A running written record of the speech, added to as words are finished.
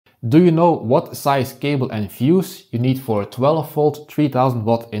Do you know what size cable and fuse you need for a 12 volt 3000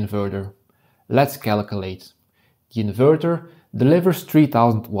 watt inverter? Let's calculate. The inverter delivers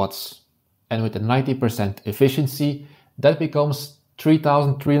 3000 watts, and with a 90% efficiency, that becomes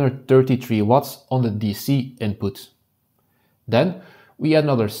 3333 watts on the DC input. Then we add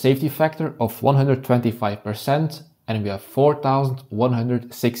another safety factor of 125% and we have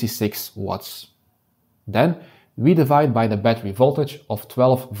 4166 watts. Then we divide by the battery voltage of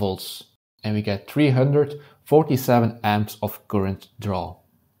 12 volts and we get 347 amps of current draw.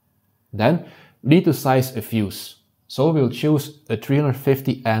 Then we need to size a fuse, so we'll choose a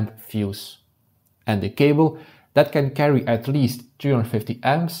 350 amp fuse. And the cable that can carry at least 350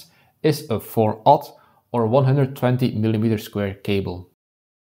 amps is a 4/0 or 120 mm² cable.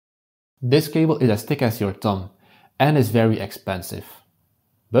 This cable is as thick as your thumb and is very expensive.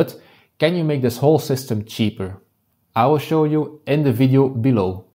 But can you make this whole system cheaper? I will show you in the video below.